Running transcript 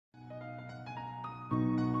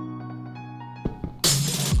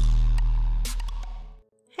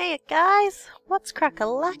Hey guys, what's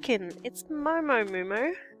crack-a-lackin'? It's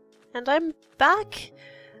momomoomo, and I'm back.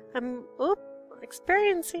 I'm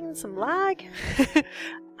experiencing some lag.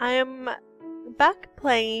 I am back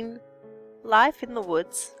playing Life in the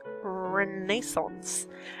Woods Renaissance.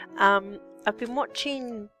 I've been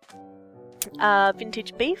watching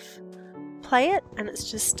Vintage Beef play it, and it's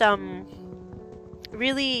just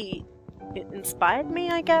really inspired me,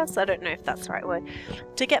 I guess. I don't know if that's the right word,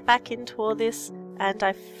 to get back into all this. And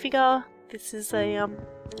I figure this is a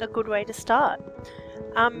good way to start.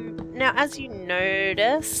 Now, as you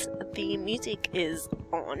notice, the music is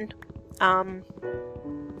on.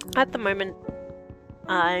 At the moment,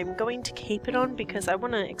 I'm going to keep it on because I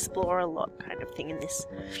want to explore a lot, kind of thing, in this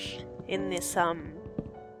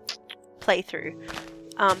playthrough.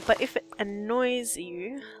 But if it annoys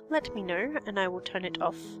you, let me know, and I will turn it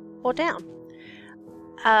off or down.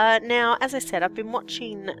 Now, as I said, I've been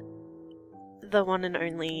watching the one and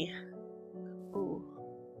only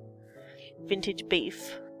Vintage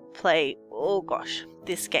Beef play, oh gosh,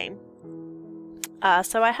 this game.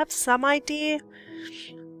 So I have some idea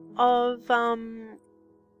of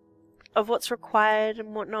what's required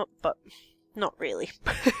and whatnot, but not really.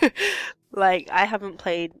 Like, I haven't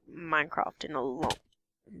played Minecraft in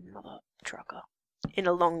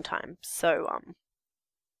a long time, so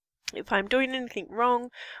if I'm doing anything wrong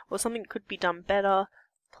or something could be done better,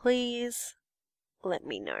 please let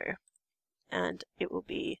me know, and it will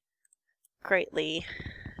be greatly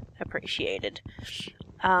appreciated.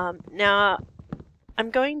 Now,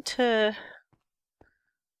 I'm going to...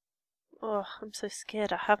 Oh, I'm so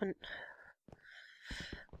scared. I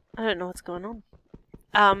don't know what's going on.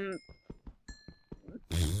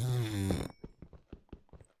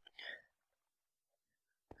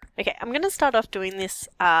 Okay, I'm going to start off doing this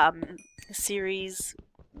series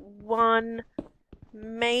 1,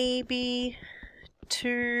 maybe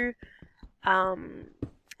 2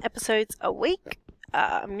 episodes a week.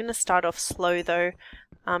 I'm going to start off slow though,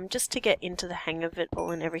 just to get into the hang of it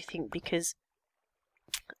all and everything, because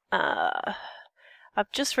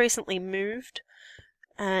I've just recently moved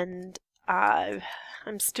and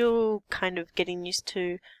I'm still kind of getting used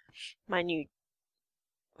to my new...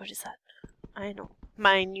 What is that? I know.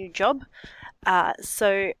 My new job.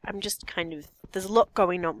 So I'm just kind of... There's a lot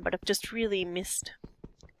going on, but I've just really missed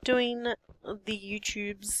doing the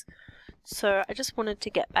YouTubes, so I just wanted to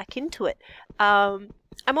get back into it. I'm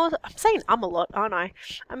saying a lot, aren't I?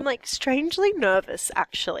 I'm like strangely nervous,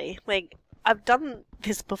 actually. Like, I've done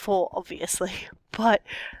this before, obviously, but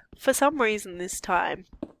for some reason this time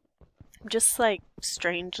I'm just like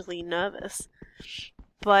strangely nervous.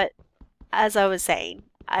 But as I was saying,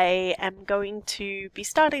 I am going to be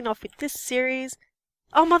starting off with this series.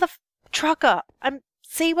 Oh, mother trucker!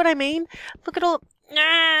 See what I mean? Look at all...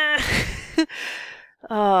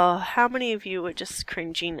 Oh, how many of you were just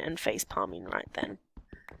cringing and face palming right then?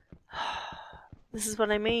 This is what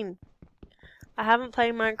I mean. I haven't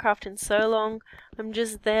played Minecraft in so long. I'm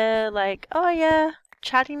just there like, oh yeah,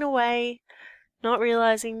 chatting away, not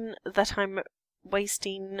realizing that I'm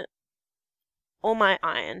wasting all my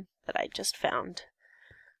iron that I just found.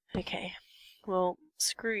 Okay, well,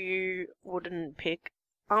 screw you, wooden pick.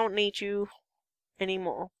 I don't need you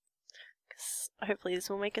anymore. Because hopefully this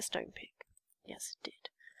will make a stone pick. Yes, it did.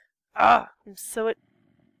 Ah, I'm so...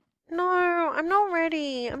 No, I'm not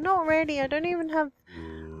ready. I'm not ready. I don't even have...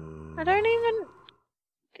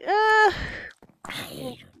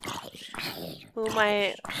 Oh,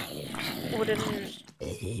 my wooden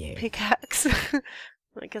pickaxe.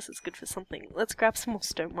 I guess it's good for something. Let's grab some more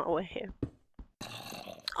stone while we're here.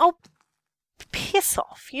 Oh, piss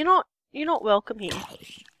off. You're not welcome here.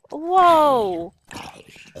 Whoa!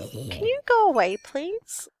 Can you go away,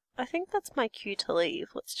 please? I think that's my cue to leave.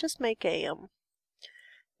 Let's just make a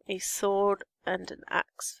sword and an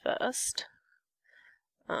axe first.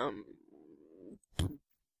 That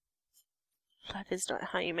is not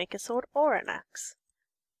how you make a sword or an axe.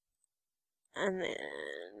 And then...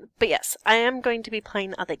 But yes, I am going to be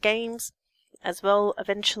playing other games as well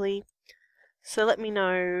eventually. So let me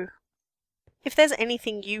know if there's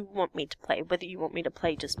anything you want me to play, whether you want me to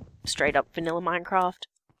play just straight up vanilla Minecraft,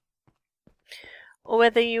 or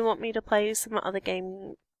whether you want me to play some other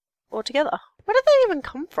game altogether. Where did they even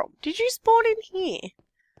come from? Did you spawn in here?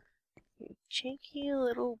 You cheeky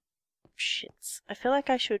little shits. I feel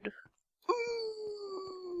like I should...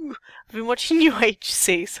 Ooh! I've been watching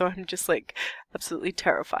UHC, so I'm just like absolutely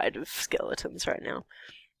terrified of skeletons right now.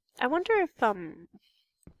 I wonder if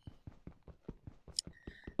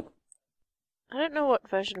I don't know what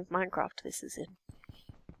version of Minecraft this is in.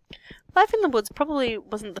 Life in the woods probably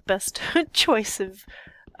wasn't the best choice of,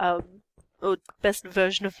 or best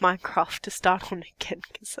version of Minecraft to start on again,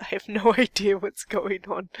 because I have no idea what's going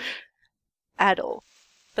on at all.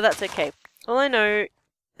 But that's okay. All I know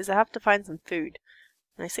is I have to find some food.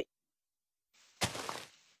 And I see...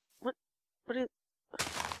 What is...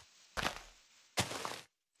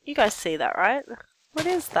 You guys see that, right? What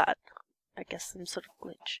is that? I guess some sort of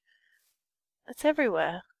glitch. It's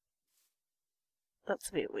everywhere. That's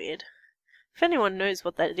a bit weird. If anyone knows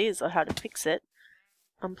what that is or how to fix it,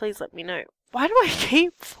 please let me know. Why do I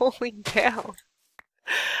keep falling down?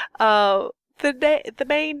 The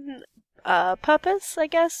main purpose, I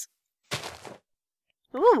guess.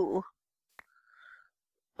 Ooh.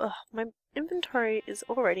 Ugh, my inventory is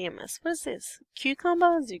already a mess. What is this?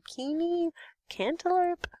 Cucumber, zucchini,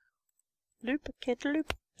 cantaloupe,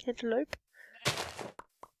 cantaloupe.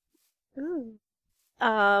 Ooh.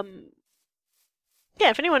 Yeah,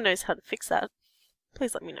 if anyone knows how to fix that,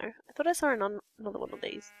 please let me know. I thought I saw another one of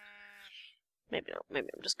these. Maybe not. Maybe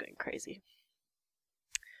I'm just going crazy.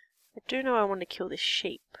 I do know I want to kill this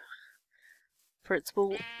sheep. For its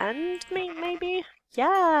wool and meat, maybe?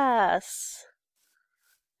 Yes!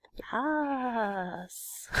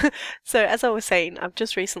 Yes! So, as I was saying, I've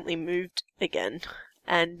just recently moved again.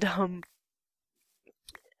 And,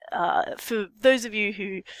 for those of you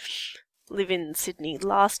who live in Sydney,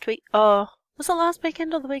 last week... was it last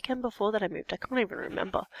weekend or the weekend before that I moved? I can't even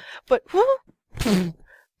remember. But,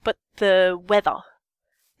 but the weather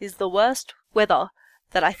is the worst weather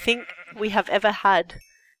that I think we have ever had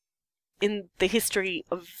in the history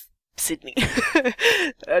of Sydney.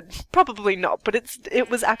 Probably not, but it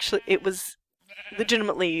was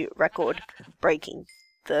legitimately record breaking,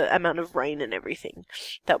 the amount of rain and everything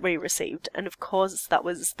that we received. And of course that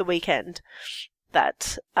was the weekend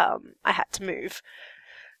that I had to move.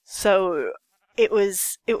 So it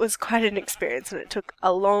was quite an experience, and it took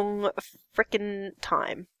a long frickin'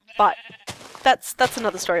 time. But that's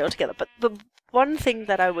another story altogether. But the one thing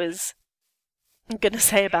that I was gonna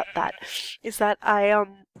say about that is that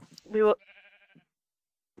we were...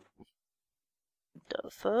 The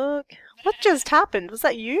fuck? What just happened? Was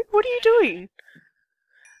that you? What are you doing?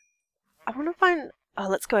 I want to find... Oh,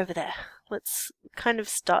 let's go over there. Let's kind of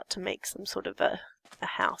start to make some sort of a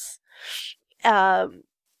house.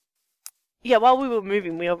 Yeah, while we were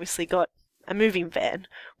moving, we obviously got a moving van,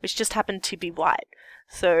 which just happened to be white.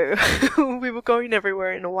 So we were going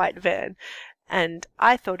everywhere in a white van. And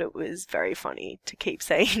I thought it was very funny to keep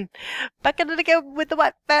saying, back at it again with the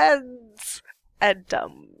white vans! And,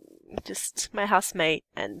 just my housemate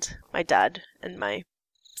and my dad and my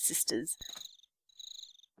sisters.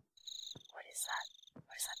 What is that?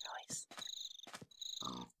 What is that noise?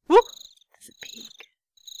 Whoop! There's a pig.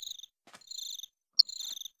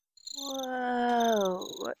 Whoa!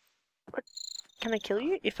 What? Can I kill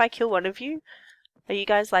you? If I kill one of you, are you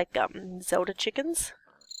guys like, Zelda chickens?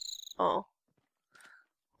 Oh.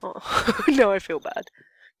 Oh, no, I feel bad.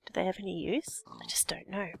 Do they have any use? I just don't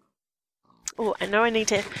know. Oh, I know I need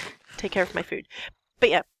to take care of my food. But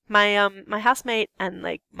yeah, my housemate and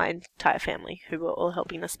like my entire family, who were all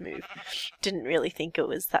helping us move, didn't really think it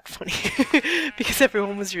was that funny because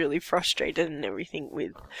everyone was really frustrated and everything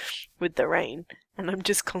with the rain, and I'm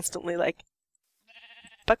just constantly like,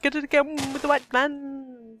 bucket it again with the white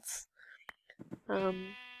vans.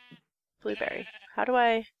 Blueberry. How do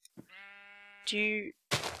I...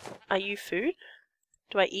 Are you food?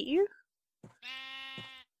 Do I eat you?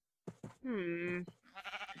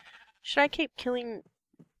 Should I keep killing...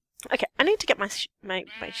 Okay, I need to get my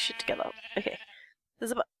shit together. Okay.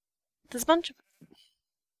 There's a bunch of...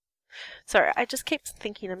 Sorry, I just keep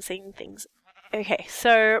thinking I'm seeing things. Okay,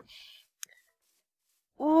 so...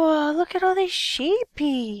 Whoa, look at all these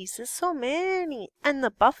sheepies! There's so many! And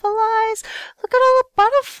the buffaloes! Look at all the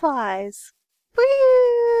butterflies!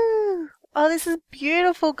 Woo! Oh, this is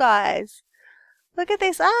beautiful, guys! Look at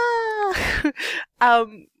this! Ah!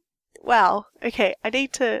 Wow. Okay, I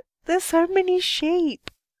need to... There's so many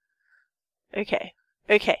sheep! Okay.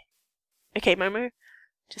 Okay, Momo.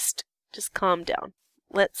 Just calm down.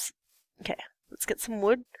 Let's get some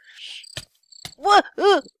wood. What?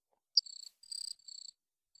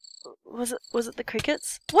 Was it the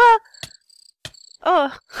crickets? What?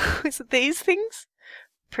 Oh, is it these things?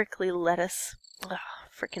 Prickly lettuce. Ugh,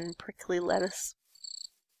 frickin' prickly lettuce.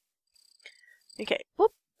 Okay,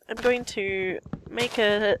 whoop. I'm going to make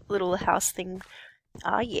a little house thing.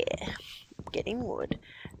 Ah, yeah. Getting wood.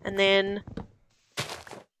 And then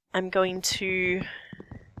I'm going to...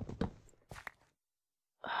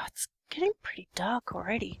 Oh, it's getting pretty dark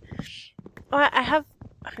already. Oh, I have...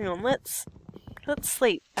 Hang on, let's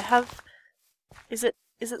sleep. I have... Is it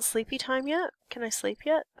Is it sleepy time yet? Can I sleep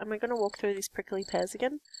yet? Am I gonna walk through these prickly pears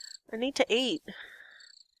again? I need to eat.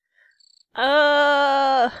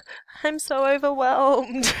 I'm so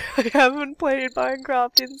overwhelmed. I haven't played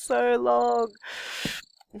Minecraft in so long.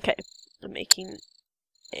 Okay, I'm making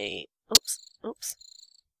a oops.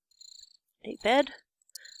 A bed.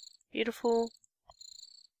 Beautiful.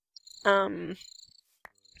 Come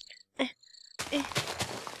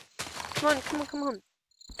on.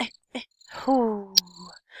 Ooh.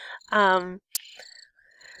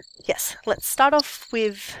 Yes, let's start off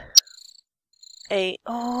with a...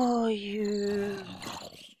 Oh, you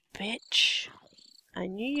bitch. I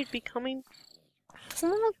knew you'd be coming. Doesn't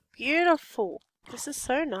that look beautiful? This is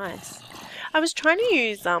so nice. I was trying to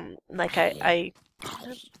use, like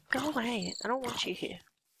Go away. I don't want you here.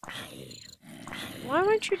 Why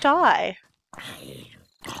won't you die?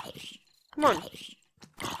 Come on.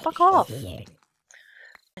 Fuck off.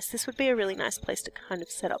 Yes, this would be a really nice place to kind of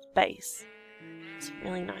set up base. Some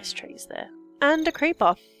really nice trees there. And a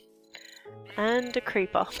creeper. And a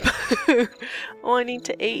creeper. Oh, I need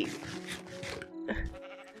to eat.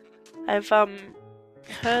 I've,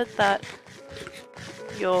 heard that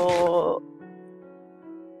your...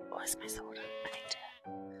 Where's my sword? I need to...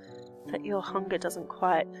 That your hunger doesn't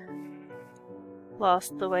quite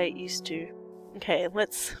last the way it used to. Okay,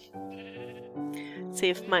 let's see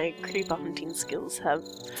if my creeper hunting skills have...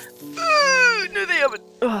 No, they haven't!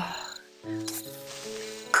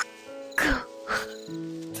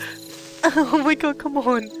 Oh my god, come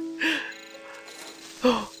on!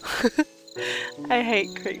 I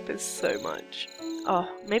hate creepers so much. Oh,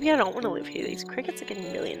 maybe I don't want to live here. These crickets are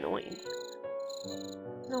getting really annoying.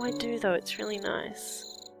 No, I do though. It's really nice.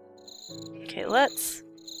 Okay, let's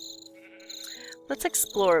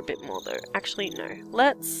explore a bit more though. Actually, no.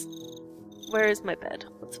 Where is my bed?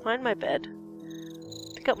 Let's find my bed.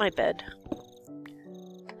 Pick up my bed.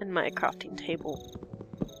 And my crafting table.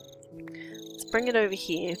 Let's bring it over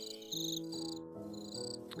here.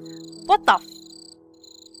 What the f-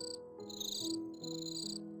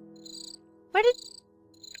 Where did...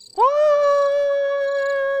 What?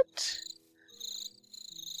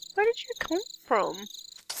 Where did you come from?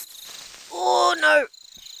 Oh no!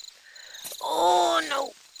 Oh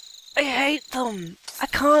no! I hate them! I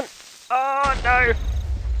can't... Oh no!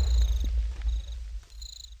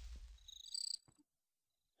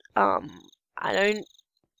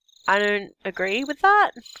 I don't agree with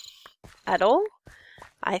that at all.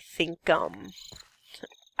 I think,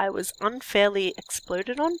 I was unfairly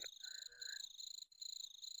exploded on.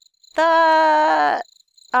 I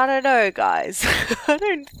don't know, guys. I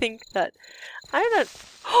don't think that... I don't...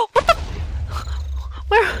 Oh, what the...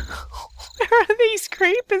 Where are these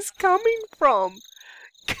creepers coming from?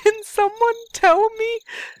 Can someone tell me?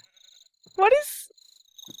 What is...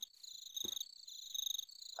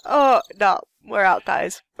 Oh, no. We're out,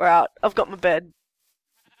 guys. We're out. I've got my bed.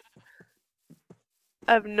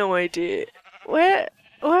 I have no idea. Where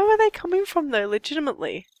were they coming from, though,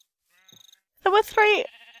 legitimately? There were 3...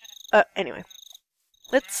 anyway.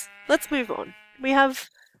 Let's move on. We have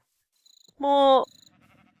more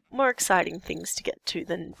exciting things to get to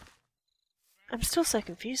than... I'm still so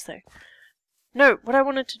confused, though. No, what I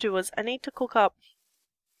wanted to do was I need to cook up...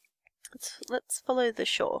 Let's follow the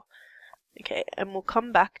shore. Okay, and we'll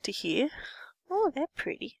come back to here. Oh, they're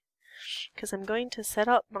pretty. Because I'm going to set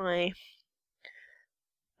up my...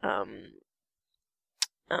 a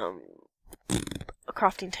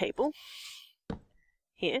crafting table.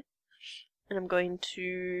 Here. And I'm going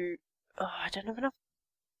to... Oh, I don't have enough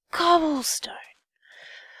cobblestone.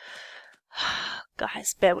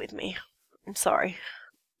 Guys, bear with me. I'm sorry.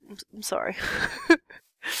 I'm sorry.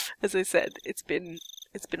 As I said, it's been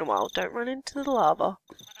a while. Don't run into the lava.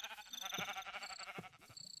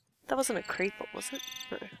 That wasn't a creeper, was it?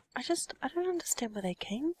 No. I don't understand where they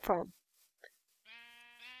came from.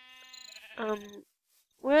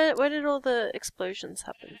 Where did all the explosions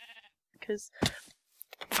happen? Because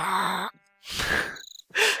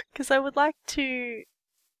I would like to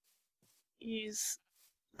use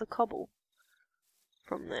the cobble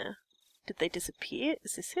from there. Did they disappear?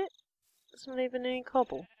 Is this it? There's not even any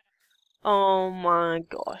cobble. Oh my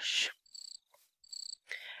gosh.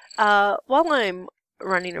 While I'm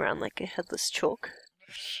running around like a headless chalk,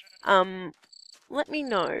 let me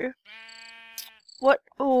know what...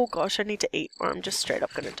 Oh gosh, I need to eat or I'm just straight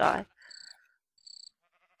up gonna die.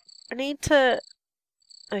 I need to...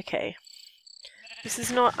 Okay. This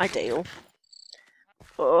is not ideal.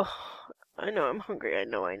 Oh, I know I'm hungry. I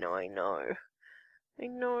know.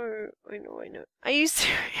 Are you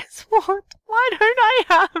serious? What? Why don't I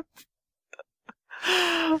have...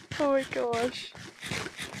 Oh my gosh.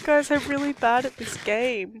 Guys, I'm really bad at this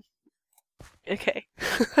game. Okay.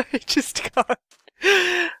 I just can't.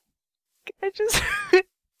 I just...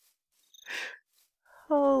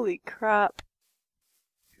 Holy crap.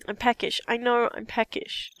 I'm peckish. I know, I'm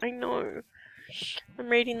peckish. I know. I'm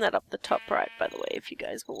reading that up the top right, by the way, if you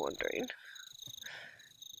guys were wondering.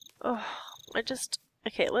 Oh,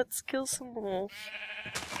 okay, let's kill some more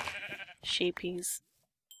sheepies.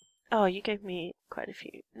 Oh, you gave me quite a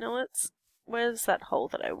few. Now where's that hole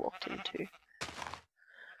that I walked into?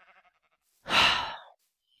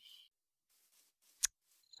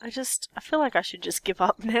 I feel like I should just give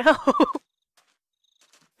up now.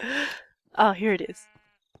 Oh, here it is.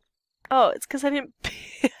 Oh, it's because I didn't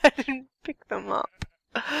pick them up.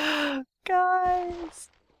 Guys,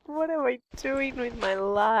 what am I doing with my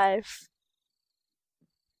life?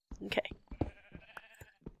 Okay.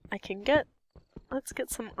 Let's get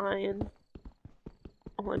some iron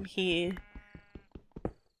while I'm here.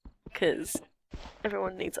 Because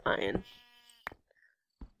everyone needs iron.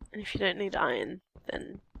 And if you don't need iron,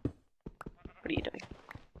 then what are you doing?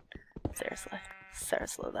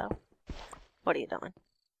 Seriously though. What are you doing?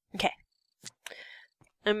 Okay.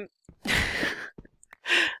 I'm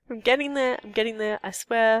getting there, I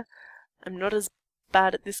swear. I'm not as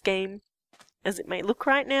bad at this game as it may look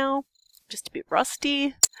right now. Just a bit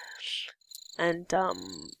rusty. And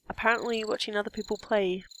apparently watching other people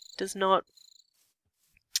play does not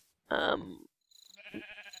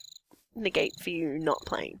negate for you not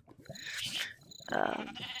playing.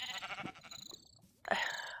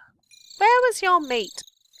 Where was your mate?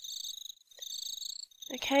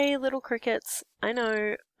 Okay, little crickets. I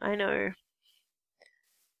know. Okay,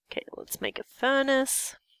 let's make a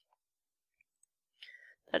furnace.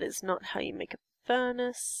 That is not how you make a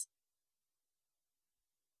furnace.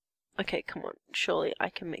 Okay, come on. Surely I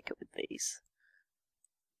can make it with these.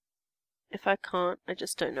 If I can't, I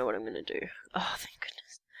just don't know what I'm gonna do. Oh, thank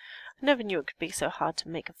goodness. I never knew it could be so hard to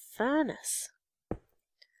make a furnace.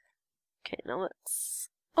 Okay, now let's...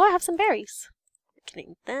 Oh, I have some berries. I can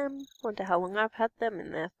eat them. Wonder how long I've had them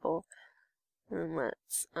in there for. And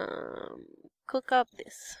let's cook up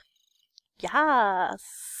this.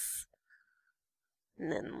 Yes!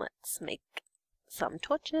 And then let's make some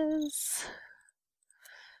torches.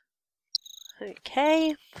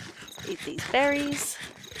 Okay, eat these berries,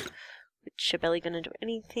 which are barely gonna do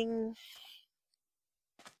anything.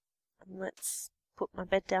 And let's put my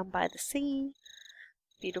bed down by the sea.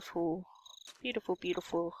 Beautiful, beautiful,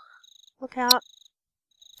 beautiful lookout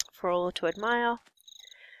for all to admire.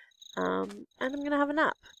 And I'm gonna have a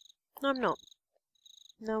nap. No, I'm not.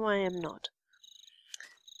 No, I am not.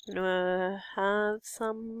 I'm gonna have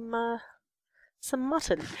some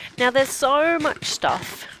mutton. Now, there's so much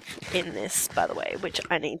stuff in this, by the way, which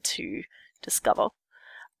I need to discover.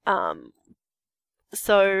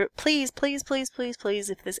 So please,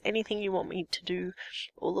 if there's anything you want me to do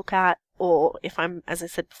or look at, or if I'm, as I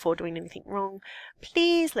said before, doing anything wrong,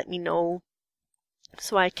 please let me know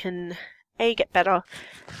so I can A, get better,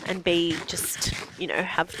 and B, just, you know,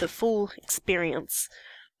 have the full experience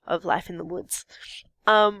of life in the woods.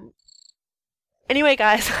 Anyway,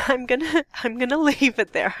 guys, I'm gonna leave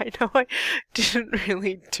it there. I know I didn't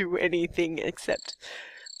really do anything except,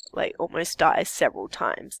 like, almost die several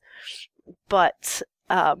times. But,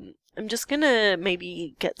 I'm just gonna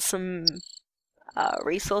maybe get some,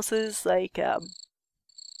 resources, like,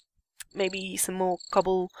 maybe some more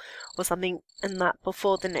cobble or something and that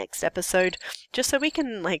before the next episode, just so we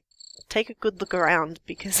can, like, take a good look around,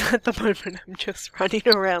 because at the moment I'm just running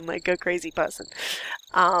around like a crazy person.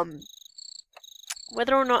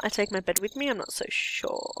 Whether or not I take my bed with me, I'm not so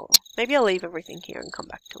sure. Maybe I'll leave everything here and come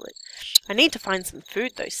back to it. I need to find some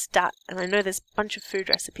food though, stat, and I know there's a bunch of food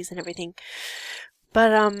recipes and everything.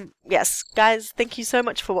 But, yes, guys, thank you so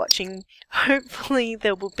much for watching. Hopefully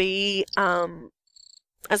there will be,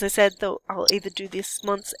 as I said, I'll either do this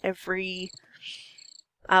once a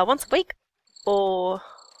week, or,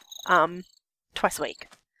 twice a week.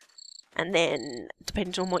 And then,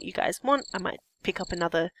 depending on what you guys want, I might pick up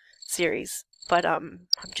another series. But, I'm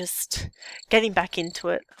just getting back into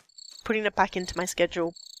it, putting it back into my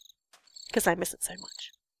schedule, because I miss it so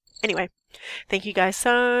much. Anyway, thank you guys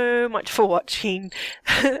so much for watching.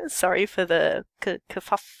 Sorry for the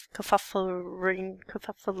kerfuffling.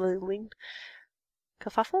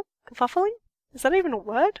 Kerfuffling? Is that even a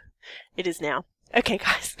word? It is now. Okay,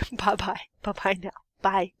 guys. Bye-bye. Bye-bye now.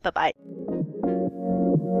 Bye. Bye-bye.